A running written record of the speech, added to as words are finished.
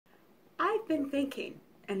been thinking,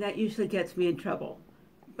 and that usually gets me in trouble.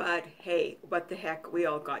 But hey, what the heck, we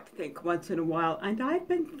all got to think once in a while. And I've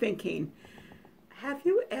been thinking, have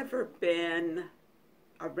you ever been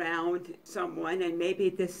around someone, and maybe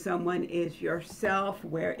this someone is yourself,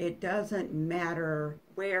 where it doesn't matter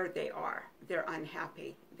where they are, they're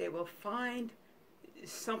unhappy. They will find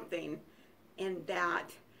something in that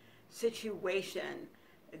situation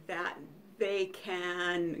that they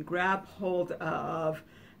can grab hold of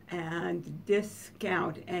and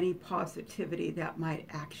discount any positivity that might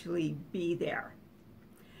actually be there.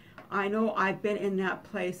 I know I've been in that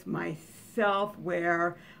place myself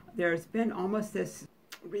where there's been almost this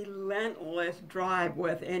relentless drive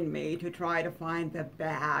within me to try to find the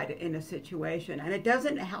bad in a situation, and it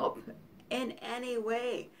doesn't help in any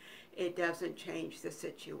way. It doesn't change the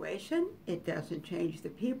situation, it doesn't change the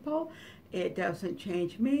people, it doesn't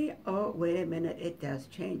change me. Oh, wait a minute, it does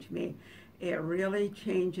change me. It really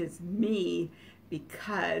changes me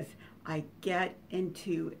because I get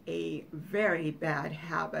into a very bad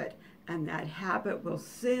habit, and that habit will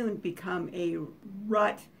soon become a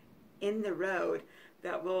rut in the road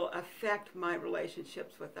that will affect my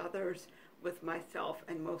relationships with others, with myself,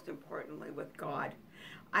 and most importantly with God.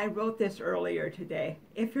 I wrote this earlier today.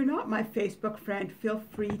 If you're not my Facebook friend, feel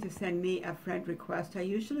free to send me a friend request. I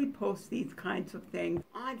usually post these kinds of things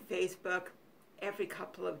on Facebook every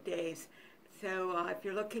couple of days. So if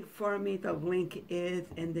you're looking for me, the link is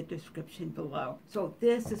in the description below. So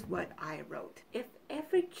this is what I wrote. If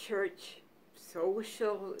every church,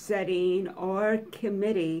 social setting, or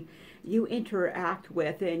committee you interact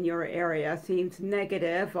with in your area seems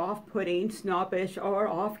negative, off-putting, snobbish, or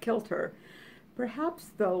off-kilter,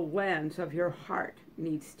 perhaps the lens of your heart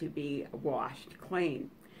needs to be washed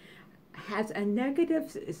clean. Has a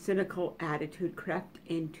negative, cynical attitude crept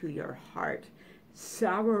into your heart,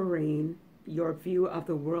 souring your view of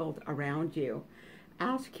the world around you?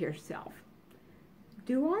 Ask yourself,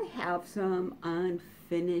 do I have some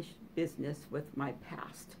unfinished business with my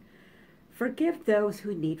past? Forgive those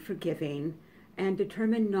who need forgiving, and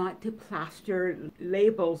determine not to plaster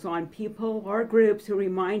labels on people or groups who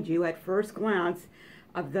remind you at first glance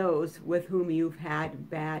of those with whom you've had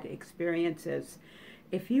bad experiences.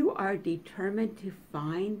 If you are determined to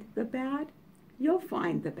find the bad, you'll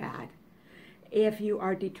find the bad. If you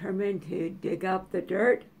are determined to dig up the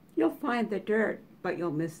dirt, you'll find the dirt, but you'll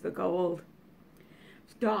miss the gold.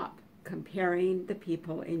 Stop comparing the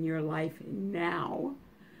people in your life now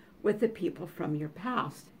with the people from your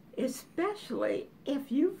past, especially if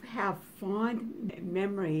you have fond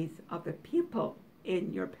memories of the people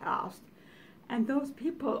in your past and those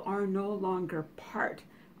people are no longer part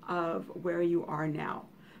of where you are now.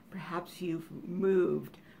 Perhaps you've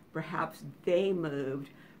moved, perhaps they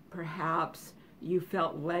moved, perhaps you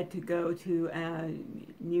felt led to go to a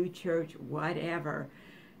new church, whatever.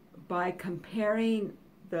 By comparing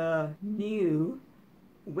the new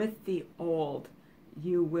with the old,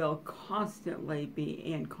 you will constantly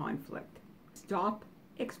be in conflict. Stop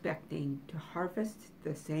expecting to harvest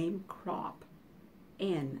the same crop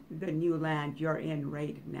in the new land you're in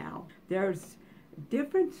right now. There's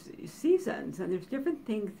different seasons, and there's different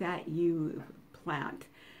things that you plant,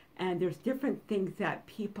 and there's different things that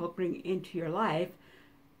people bring into your life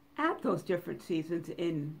at those different seasons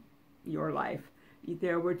in your life.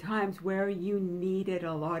 There were times where you needed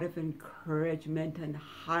a lot of encouragement and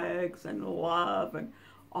hugs and love and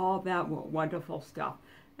all that wonderful stuff.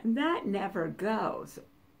 And that never goes.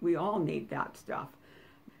 We all need that stuff.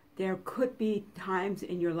 There could be times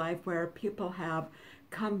in your life where people have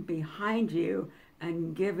come behind you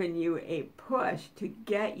and given you a push to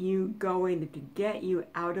get you going, to get you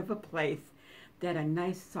out of a place that a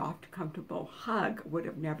nice, soft, comfortable hug would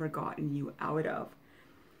have never gotten you out of.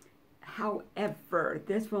 However,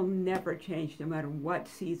 this will never change no matter what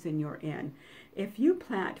season you're in. If you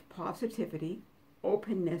plant positivity,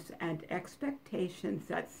 openness, and expectations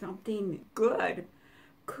that something good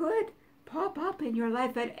could pop up in your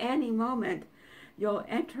life at any moment, you'll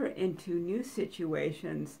enter into new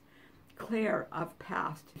situations clear of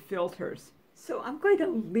past filters. So I'm going to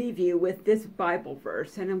leave you with this Bible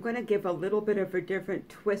verse, and I'm going to give a little bit of a different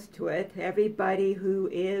twist to it. Everybody who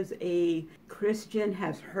is a Christian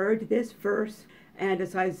has heard this verse, and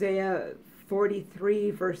it's Isaiah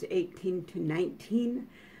 43, verse 18 to 19.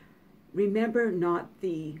 Remember not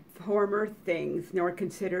the former things, nor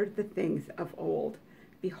consider the things of old.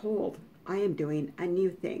 Behold, I am doing a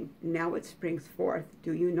new thing. Now it springs forth.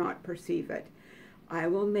 Do you not perceive it? I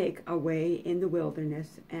will make a way in the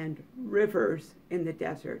wilderness and rivers in the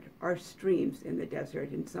desert, or streams in the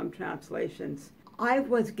desert in some translations. I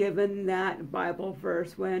was given that Bible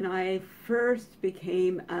verse when I first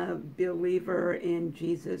became a believer in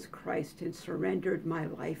Jesus Christ and surrendered my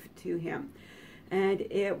life to him. And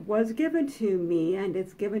it was given to me, and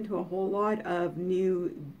it's given to a whole lot of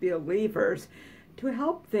new believers to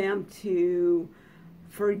help them to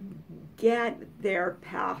forget their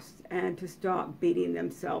past and to stop beating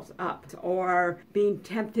themselves up or being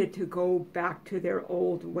tempted to go back to their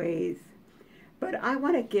old ways. But I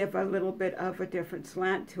want to give a little bit of a different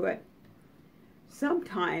slant to it.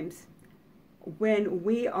 Sometimes when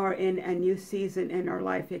we are in a new season in our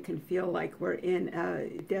life, it can feel like we're in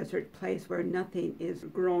a desert place where nothing is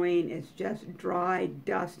growing. It's just dry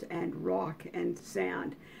dust and rock and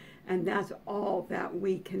sand. And that's all that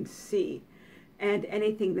we can see. And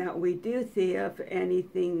anything that we do see, if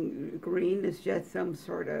anything green, is just some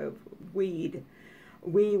sort of weed.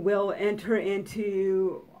 We will enter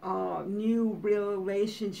into a new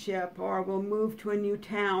relationship, or we'll move to a new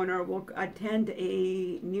town, or we'll attend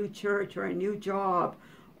a new church or a new job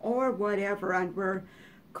or whatever, and we're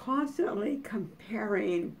constantly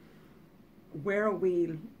comparing where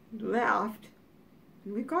we left.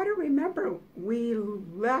 And we've got to remember, we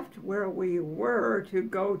left where we were to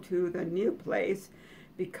go to the new place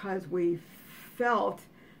because we felt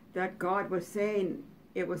that God was saying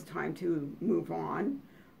it was time to move on.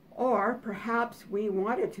 Or perhaps we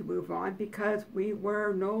wanted to move on because we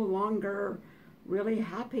were no longer really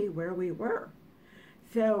happy where we were.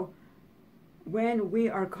 So when we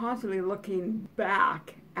are constantly looking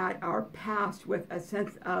back at our past with a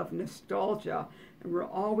sense of nostalgia, and we're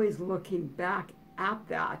always looking back at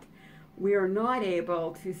that, we are not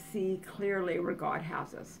able to see clearly where God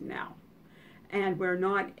has us now. And we're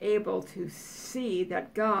not able to see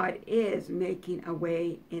that God is making a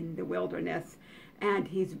way in the wilderness, and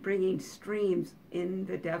he's bringing streams in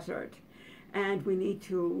the desert. And we need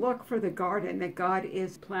to look for the garden that God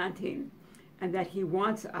is planting and that he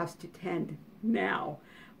wants us to tend now.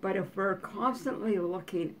 But if we're constantly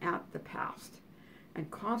looking at the past and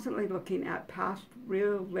constantly looking at past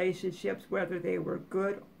relationships, whether they were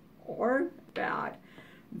good or bad,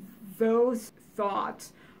 those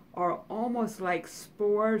thoughts are almost like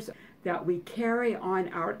spores that we carry on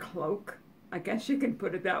our cloak. I guess you can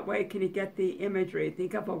put it that way. Can you get the imagery?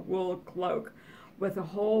 Think of a wool cloak with a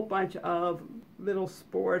whole bunch of little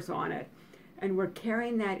spores on it. And we're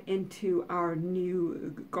carrying that into our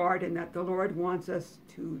new garden that the Lord wants us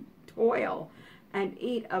to toil and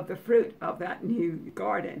eat of the fruit of that new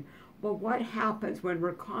garden. Well, what happens when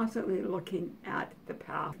we're constantly looking at the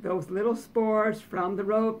past? Those little spores from the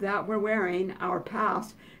robe that we're wearing, our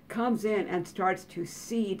past, comes in and starts to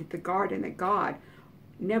seed the garden that God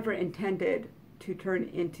never intended to turn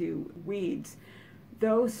into weeds.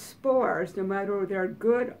 Those spores, no matter if they're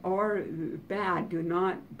good or bad, do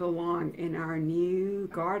not belong in our new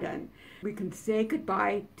garden. We can say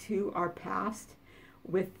goodbye to our past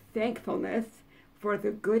with thankfulness for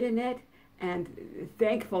the good in it and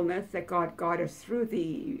thankfulness that God got us through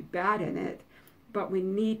the bad in it. But we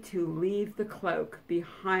need to leave the cloak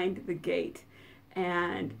behind the gate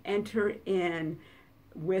and enter in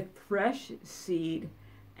with fresh seed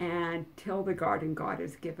and till the garden God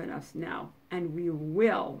has given us now. And we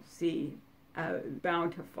will see a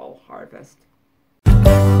bountiful harvest.